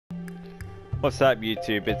What's up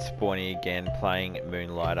YouTube, it's Spawny again playing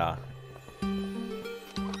Moonlighter.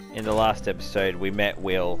 In the last episode we met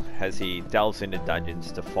Will as he delves into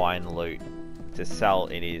dungeons to find loot to sell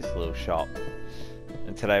in his little shop.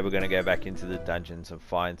 And today we're going to go back into the dungeons and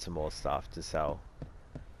find some more stuff to sell.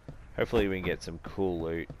 Hopefully we can get some cool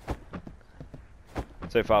loot.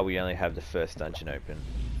 So far we only have the first dungeon open.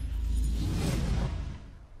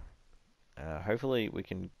 Hopefully we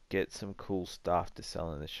can get some cool stuff to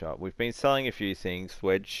sell in the shop. We've been selling a few things.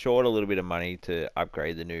 We're short a little bit of money to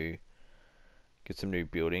upgrade get some new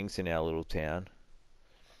buildings in our little town.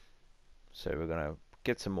 So we're gonna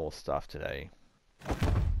get some more stuff today.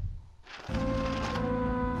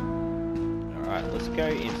 Alright, let's go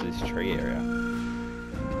into this tree area.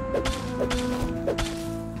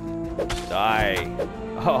 Die!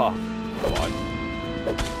 Oh, God.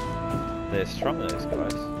 They're strong, those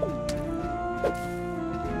guys.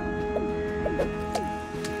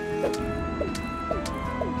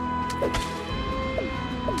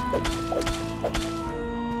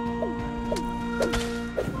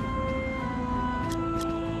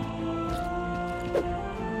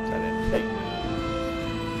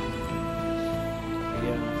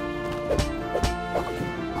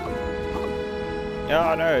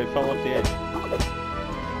 Oh no, it fell off the edge.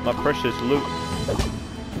 My precious loot.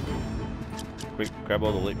 Quick, grab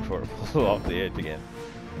all the loot before it falls off the edge again.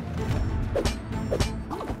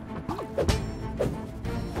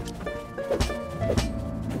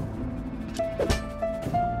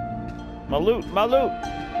 My loot! My loot!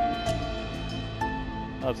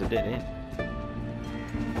 Oh, it's a dead end.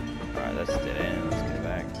 Alright, that's a dead end. Let's go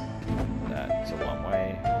back. That's a one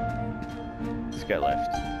way. Let's go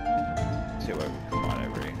left. See what we can find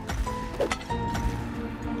over here.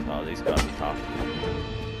 Oh, these guys are tough.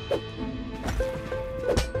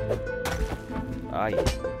 Ah, you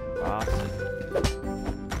bastard.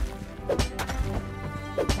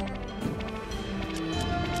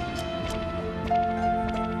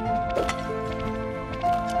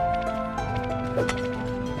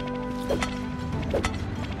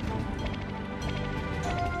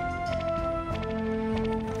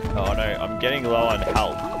 Oh no, I'm getting low on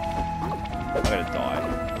health. I'm gonna die.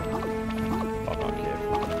 If I'm not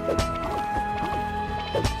careful.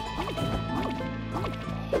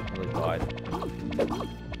 Oh, I really died.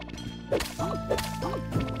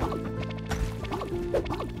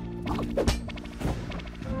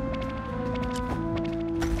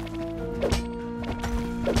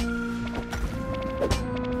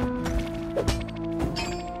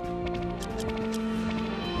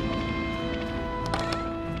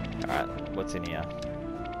 Alright, what's in here?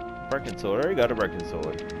 Broken sword. I already got a broken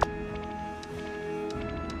sword.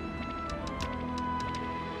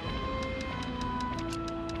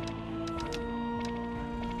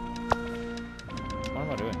 What am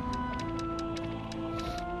I doing?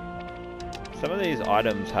 Some of these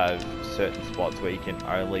items have certain spots where you can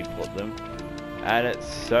only put them, and it's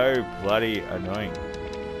so bloody annoying.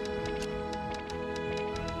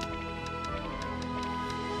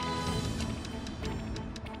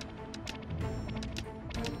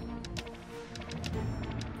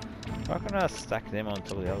 Why can't I stack them on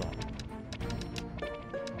top of the other one?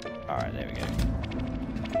 Alright, there we go.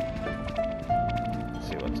 Let's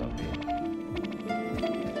see what's up here.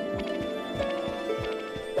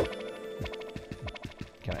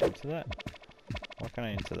 Can I enter that? Why can't I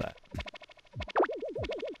enter that?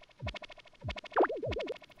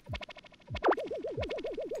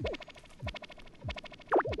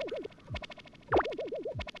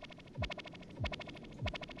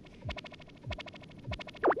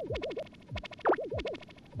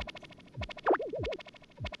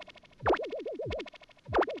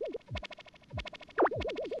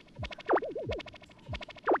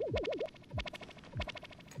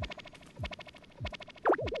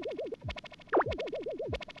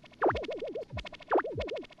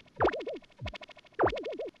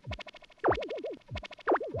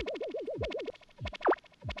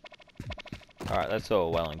 Alright, that's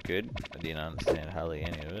all well and good. I didn't understand hardly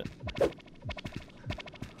any of it.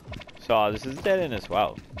 So, this is dead end as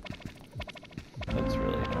well. That's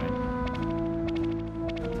really annoying.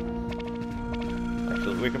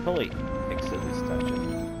 Actually, we can probably exit this dungeon.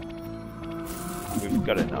 We've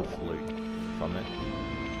got enough loot from it.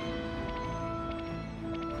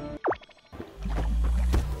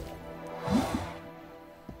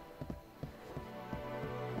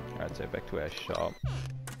 Alright, so back to our shop.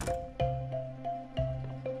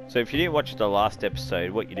 So if you didn't watch the last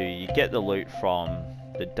episode, what you do, you get the loot from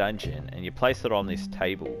the dungeon and you place it on this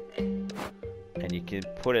table and you can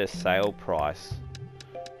put a sale price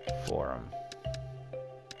for them.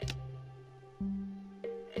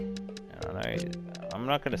 No, I'm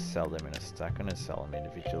not going to sell them in a stack. I'm going to sell them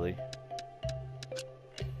individually.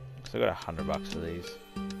 So I got $100 for these.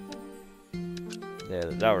 Yeah,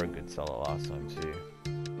 they were a good seller last time too.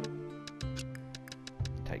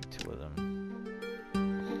 Take 2 of them.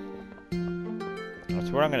 That's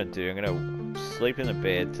what I'm going to do. I'm going to sleep in the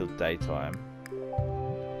bed till daytime.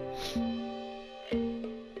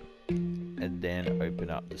 And then open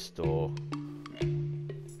up the store.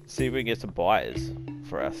 See if we can get some buyers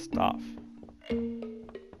for our stuff.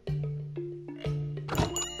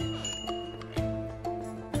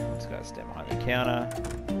 Let's go stand behind the counter.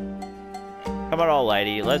 Come on, old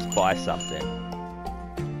lady, let's buy something.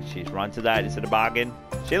 She's run to that. Is it a bargain?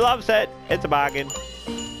 She loves it. It's a bargain.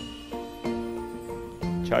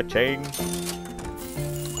 Cha-ching.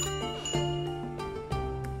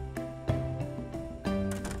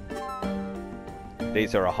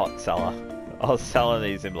 These are a hot seller. I was selling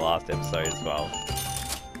these in the last episode as well.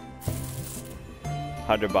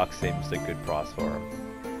 $100 seems a good price for them.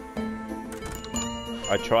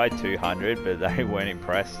 I tried 200, but they weren't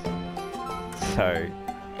impressed. So,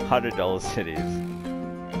 $100 it is.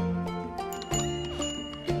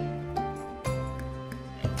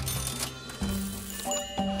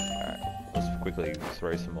 Alright, let's quickly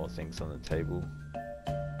throw some more things on the table.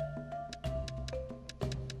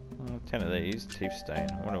 10 of these, Teeth Stone.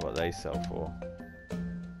 I wonder what they sell for.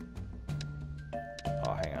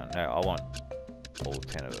 Oh, hang on. No, I want all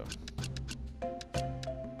 10 of them.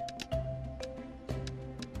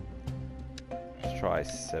 Let's try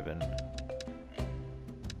 7.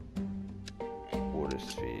 Water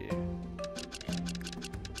Sphere.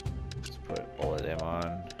 Let's put all of them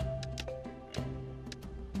on.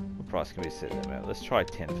 What price can we set them at? Let's try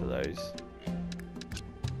 10 for those.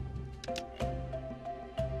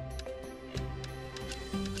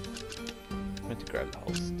 To grab the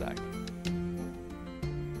whole stack.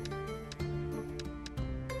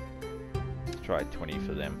 Let's try 20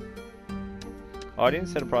 for them. Oh, I didn't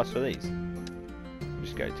set a price for these. We'll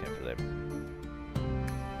just go 10 for them.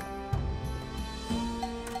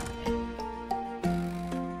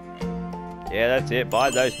 Yeah, that's it. Buy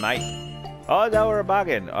those, mate. Oh, they were a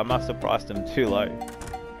bargain. I must have priced them too low.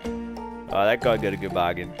 Oh, that guy got a good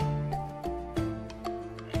bargain.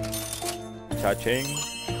 Cha-ching.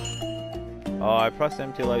 Oh, I priced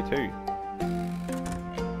them too low too.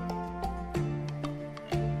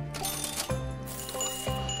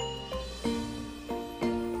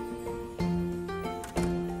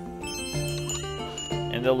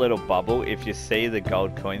 In the little bubble, if you see the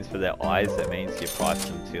gold coins for their eyes, that means you priced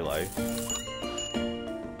them too low.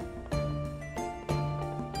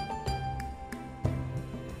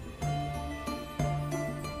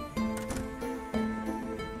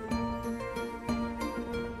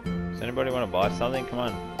 Anybody want to buy something? Come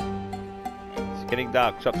on. It's getting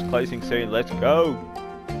dark. Shop's closing soon. Let's go.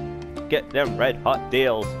 Get them red hot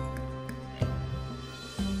deals.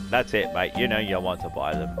 That's it, mate. You know you want to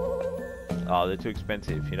buy them. Oh, they're too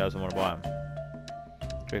expensive. He doesn't want to buy them.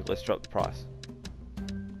 Quick, let's drop the price.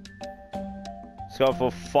 Let's go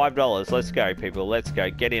for $5. Let's go, people. Let's go.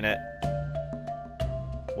 Get in it.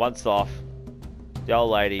 Once off. The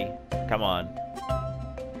old lady. Come on.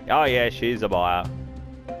 Oh, yeah, she's a buyer.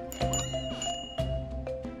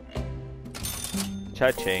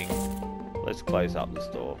 Cha-ching. Let's close up the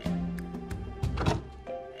store.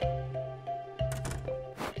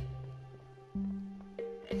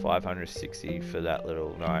 $560 for that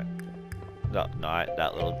little night. Not night,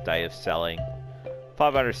 that little day of selling.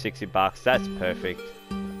 $560, that's perfect.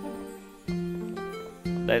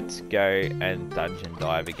 Let's go and dungeon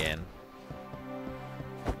dive again.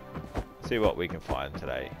 See what we can find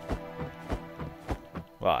today.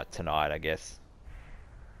 Well, tonight, I guess.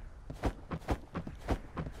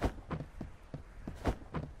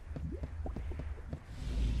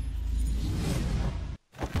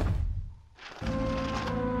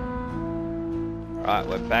 Right,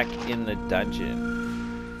 we're back in the dungeon.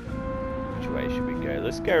 Which way should we go?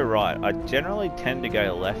 Let's go right. I generally tend to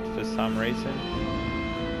go left for some reason.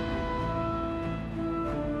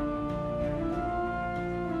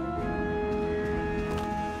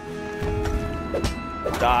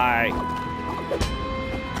 Die!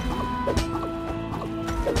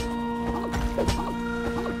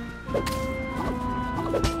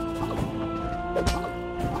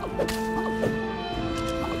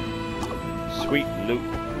 Sweet loot.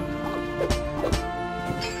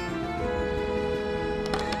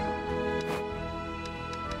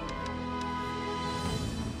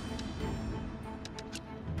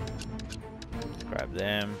 Grab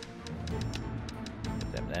them.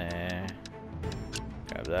 Put them there.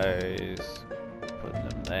 Grab those. Put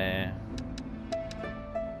them there.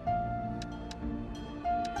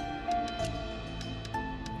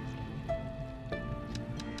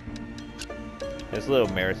 There's a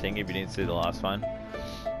little mirror thing if you didn't see the last one.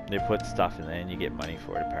 They put stuff in there and you get money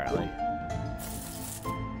for it apparently.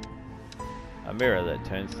 A mirror that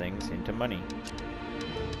turns things into money.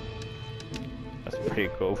 That's pretty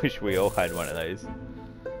cool. Wish we all had one of those.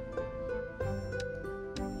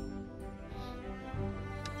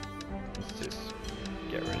 Let's just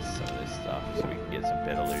get rid of some of this stuff so we can get some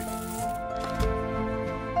better loot.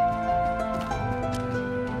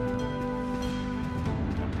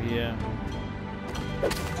 Up here.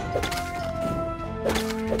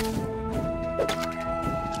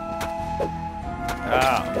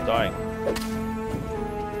 Ah, I'm dying.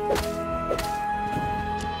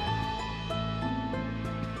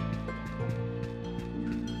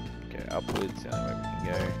 Okay, upwards, the only way we can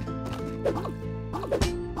go.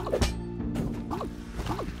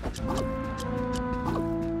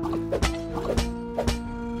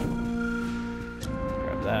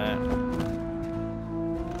 Grab that.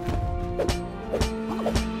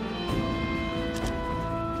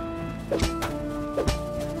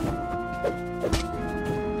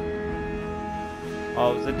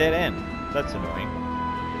 Oh, it was a dead end. That's annoying.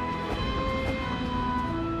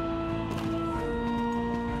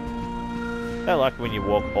 I don't like when you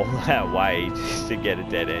walk all that way just to get a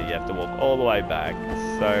dead end. You have to walk all the way back.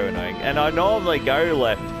 It's so annoying. And I normally go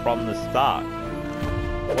left from the start.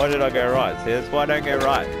 Why did I go right? See, that's why I don't go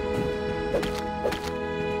right.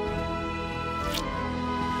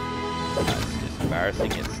 That's just embarrassing.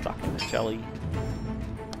 Get stuck in the jelly.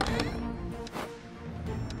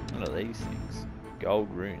 What are these things?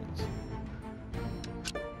 Gold runes.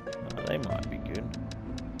 Oh, they might be good.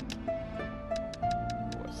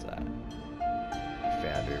 What's that?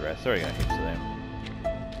 Foundry rest. Sorry, got heaps of them.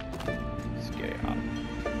 Let's go up.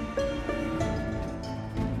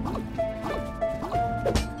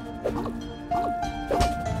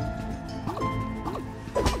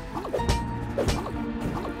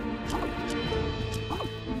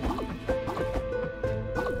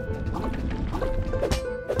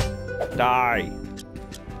 Die!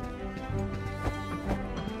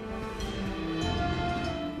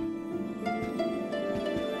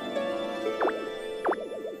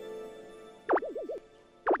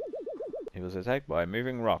 He was attacked by a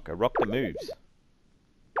moving rock, a rock that moves.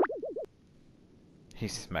 He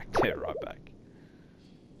smacked it right back.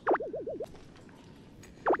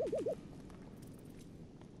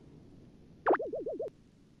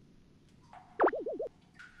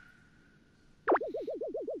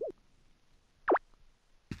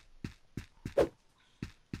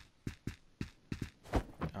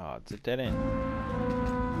 Oh, it's a dead end.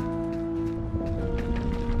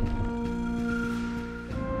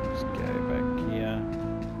 Let's go back here.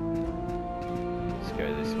 Let's go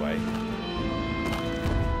this way.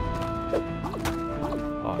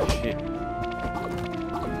 Oh shit.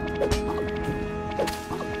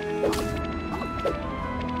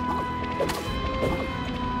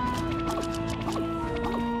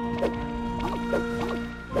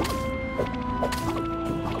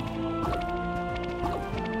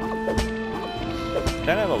 I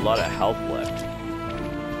don't have a lot of health left.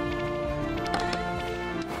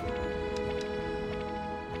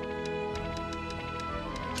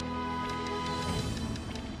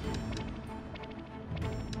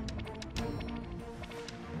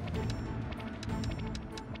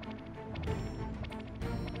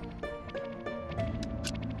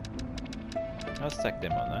 I'll stack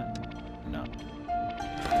them on that. No.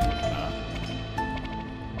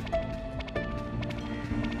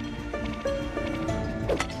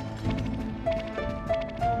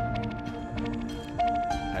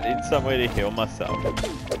 I need somewhere to heal myself.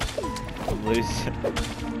 I'm losing.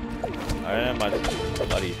 I don't have much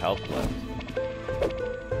bloody health left.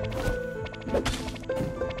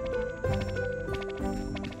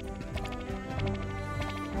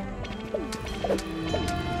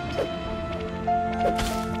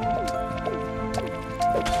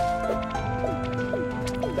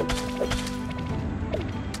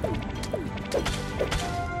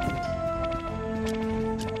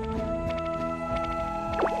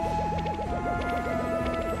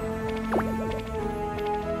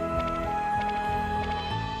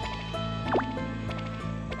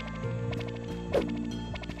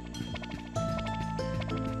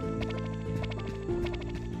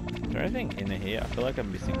 Is there anything in here? I feel like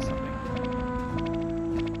I'm missing something.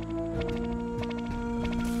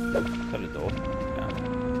 Is that a door? No.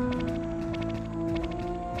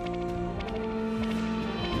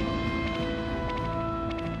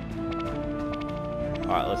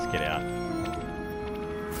 Alright, let's get out.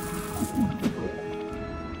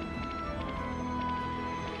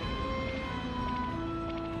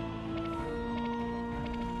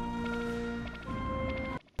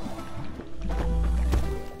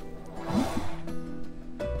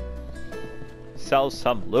 sell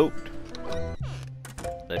some loot.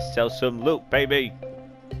 Let's sell some loot, baby.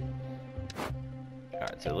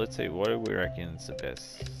 Alright, so let's see. What do we reckon is the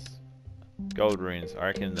best? Gold runes. I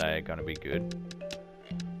reckon they're gonna be good.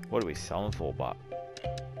 What are we selling for, but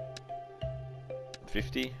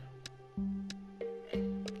 50?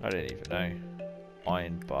 I don't even know.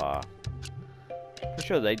 Iron bar. Pretty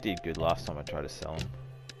sure they did good last time I tried to sell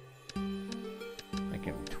them. Make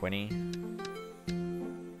them 20.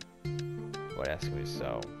 What else can we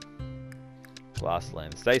sell? Glass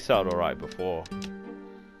lens. They sold alright before.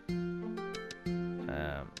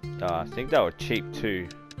 I think they were cheap too.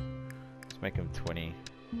 Let's make them 20.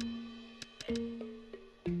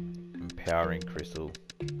 Empowering crystal.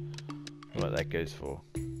 What that goes for?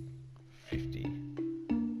 50.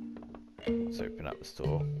 Let's open up the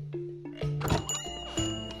store.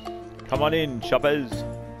 Come on in, shoppers.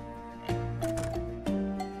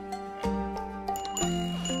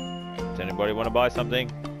 Does anybody want to buy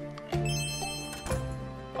something?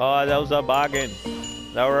 Oh, that was a bargain.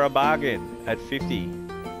 They were a bargain at 50.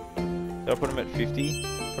 Did I put them at 50?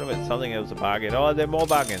 Put them at something that was a bargain. Oh, they're more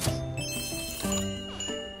bargains.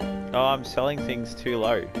 Oh, I'm selling things too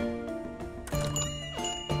low.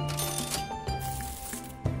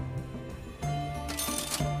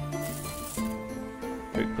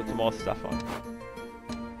 Quick, put some more stuff on.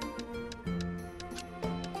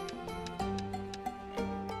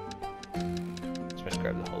 Just gonna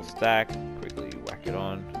grab the whole stack, quickly whack it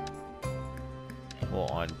on. More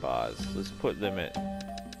iron bars. Let's put them at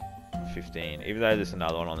 15, even though there's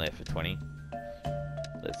another one on there for 20.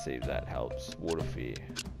 Let's see if that helps. Water fear.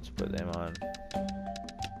 Let's put them on.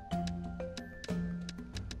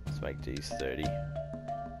 Let's make these 30.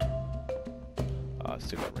 Oh, I've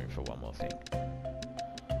still got room for one more thing.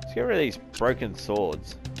 Let's get rid of these broken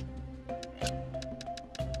swords.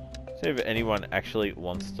 See if anyone actually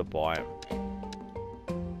wants to buy them.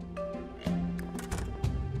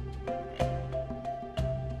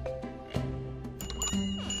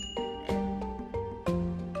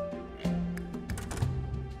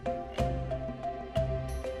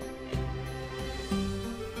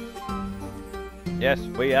 Yes,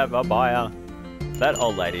 we have a buyer. That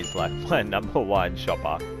old lady's like my #1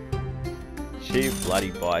 shopper. She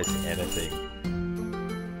bloody buys anything.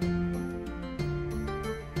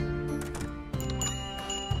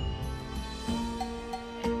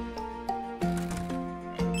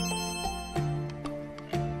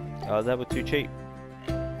 Oh, they were too cheap.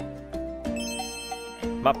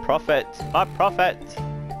 My profit! My profit!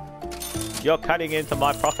 You're cutting into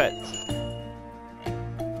my profit!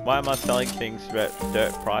 Why am I selling things at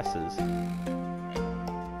dirt prices?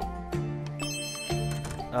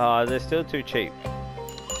 Oh, they're still too cheap.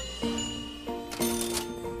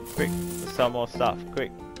 Quick, let's sell more stuff,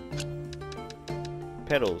 quick.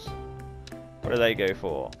 Pedals. What do they go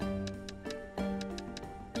for?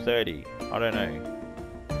 30, I don't know.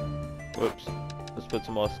 Whoops, let's put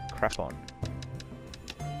some more crap on.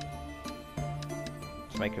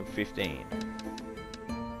 Let's make them 15.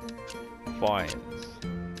 Fines.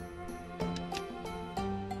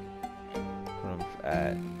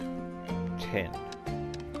 At 10.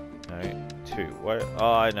 No, 2. What?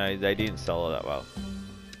 Oh no, they didn't sell it that well.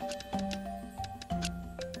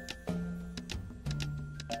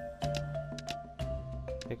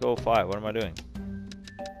 Pick all 5. What am I doing?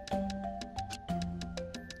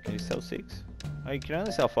 Can you sell 6? Oh, you can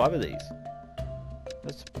only sell 5 of these.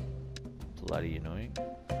 That's bloody annoying.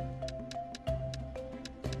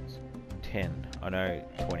 10. I know,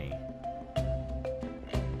 20.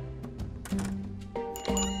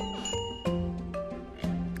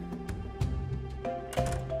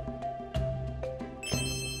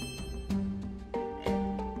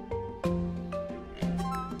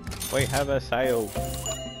 We have a sale.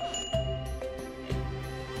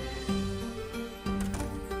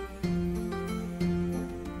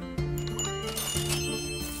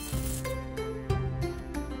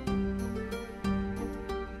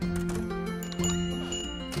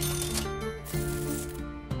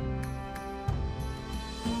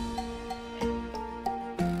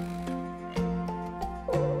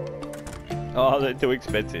 Oh, they're too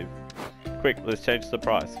expensive. Quick, let's change the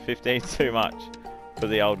price. 15's too much for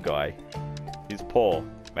the old guy. He's poor.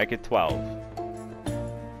 Make it 12.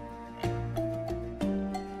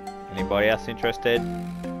 Anybody else interested?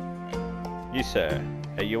 You, sir.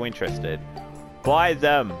 Are you interested? Buy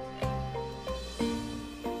them!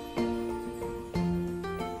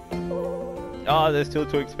 Oh, they're still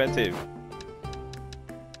too expensive.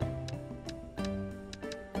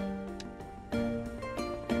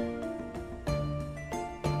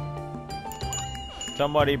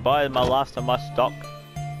 Somebody buy my last of my stock.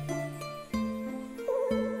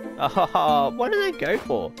 Oh, what do they go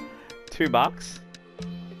for? $2?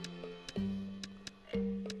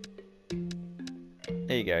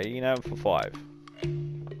 There you go, you can have them for 5.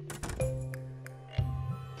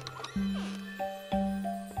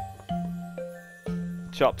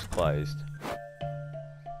 Shop's closed.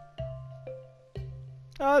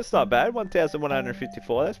 Oh, that's not bad.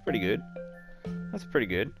 1,154. That's pretty good. That's pretty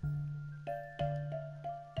good.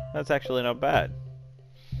 That's actually not bad.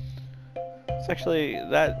 It's actually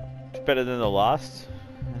that's better than the last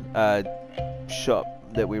shop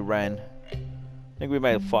that we ran. I think we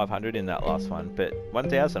made 500 in that last one, but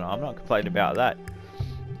 1,000. I'm not complaining about that.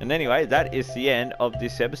 And anyway, that is the end of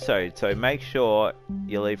this episode. So make sure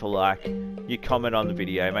you leave a like, you comment on the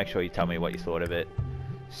video, make sure you tell me what you thought of it.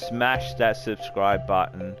 Smash that subscribe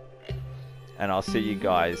button, and I'll see you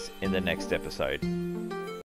guys in the next episode.